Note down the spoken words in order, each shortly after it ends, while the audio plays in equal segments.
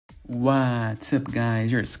What's up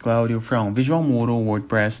guys, here's Claudio from Visual Model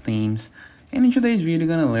WordPress themes, and in today's video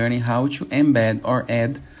you're gonna learn how to embed or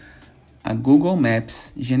add a Google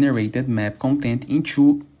Maps generated map content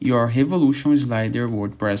into your Revolution Slider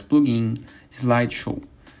WordPress plugin slideshow,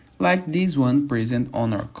 like this one present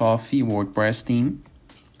on our Coffee WordPress theme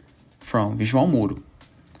from Visual Model.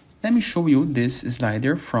 Let me show you this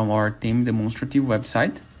slider from our theme demonstrative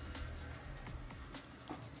website.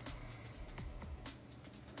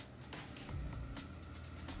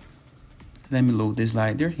 Let me load the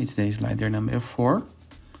slider. It's the slider number 4.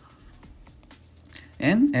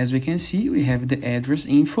 And as we can see, we have the address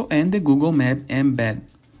info and the Google Map embed.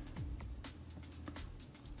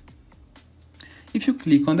 If you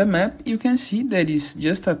click on the map, you can see that it's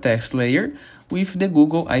just a text layer with the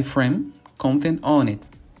Google iframe content on it,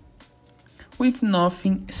 with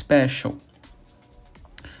nothing special.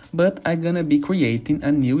 But I'm gonna be creating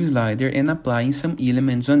a new slider and applying some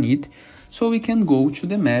elements on it, so we can go to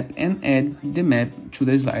the map and add the map to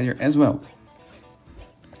the slider as well.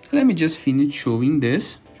 Let me just finish showing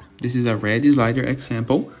this. This is a red slider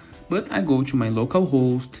example, but I go to my local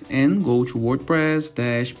host and go to WordPress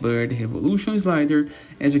dashboard Revolution slider.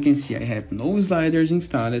 As you can see, I have no sliders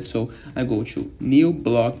installed, so I go to new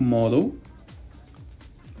block model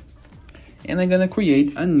and I'm gonna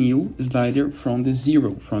create a new slider from the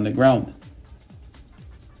zero, from the ground.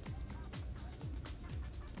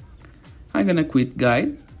 I'm gonna quit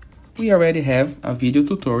guide. We already have a video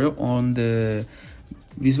tutorial on the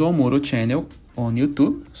Visual Model channel on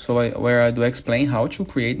YouTube, where I do explain how to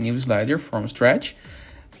create new slider from scratch.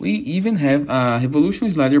 We even have a Revolution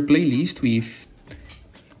slider playlist with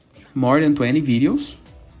more than 20 videos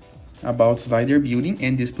about slider building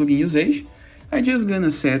and this plugin usage. I'm just gonna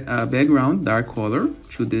set a background dark color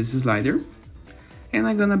to this slider, and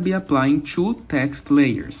I'm gonna be applying 2 text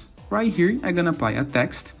layers. Right here, I'm gonna apply a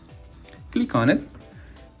text. Click on it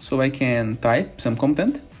so I can type some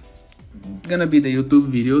content. Gonna be the YouTube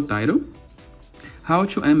video title: how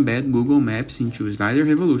to embed Google Maps into Slider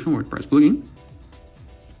Revolution WordPress plugin.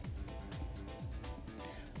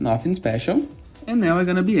 Nothing special. And now I'm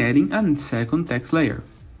gonna be adding a second text layer.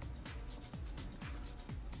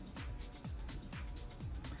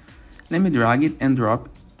 Let me drag it and drop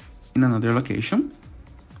in another location.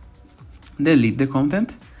 Delete the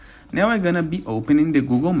content. Now I'm gonna be opening the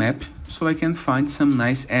Google Map so I can find some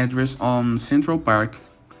nice address on Central Park,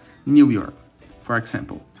 New York, for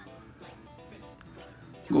example.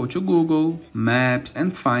 Go to Google Maps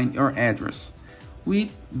and find your address.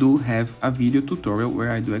 We do have a video tutorial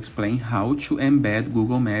where I do explain how to embed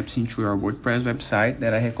Google Maps into your WordPress website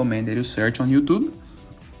that I recommend that you search on YouTube.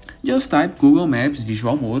 Just type Google Maps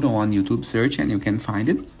Visual Model on YouTube search and you can find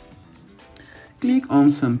it. Click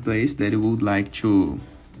on some place that you would like to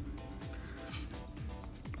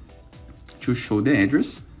show the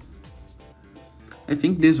address. I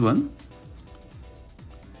think this one.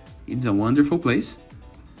 It's a wonderful place.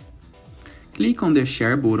 Click on the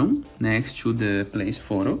share button next to the place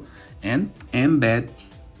photo and embed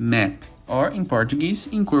map, or in Portuguese,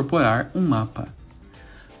 incorporar mapa.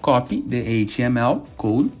 Copy the HTML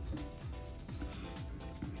code.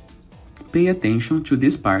 Pay attention to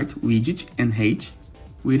this part, widget and height,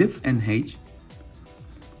 width and height.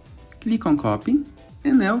 Click on copy.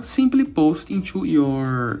 And now simply post into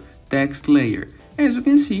your text layer. As you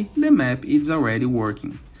can see, the map is already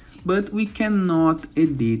working, but we cannot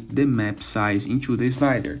edit the map size into the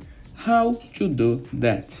slider. How to do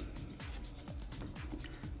that?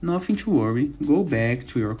 Nothing to worry. Go back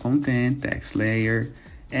to your content text layer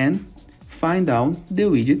and find out the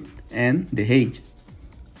widget and the height.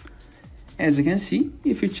 As you can see,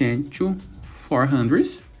 if you change to 400,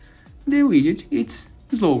 the widget is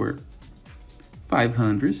slower.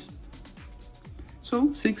 500,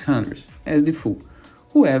 so 600 as the full.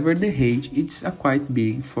 However, the height it's quite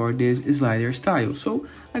big for this slider style, so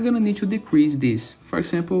I'm gonna need to decrease this, for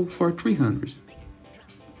example, for 300.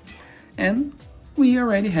 And we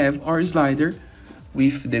already have our slider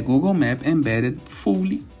with the Google Map embedded,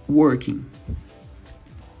 fully working.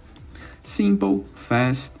 Simple,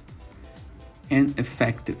 fast, and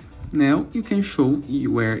effective. Now you can show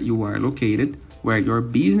where you are located, where your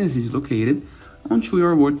business is located, onto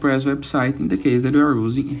your WordPress website in the case that you are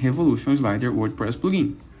using Revolution Slider WordPress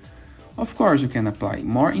plugin. Of course, you can apply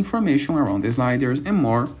more information around the sliders and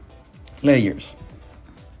more layers.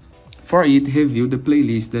 For it, review the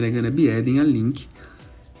playlist that I'm gonna be adding a link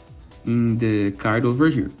in the card over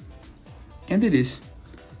here. And it is.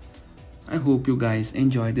 I hope you guys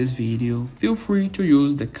enjoyed this video. Feel free to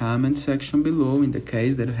use the comment section below in the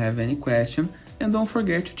case that you have any question, And don't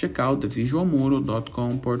forget to check out the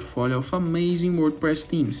visualmodo.com portfolio of amazing WordPress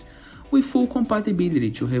themes with full compatibility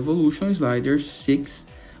to Revolution Slider 6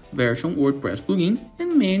 version WordPress plugin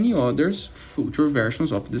and many others, future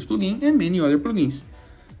versions of this plugin and many other plugins.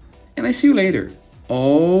 And I see you later.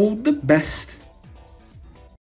 All the best!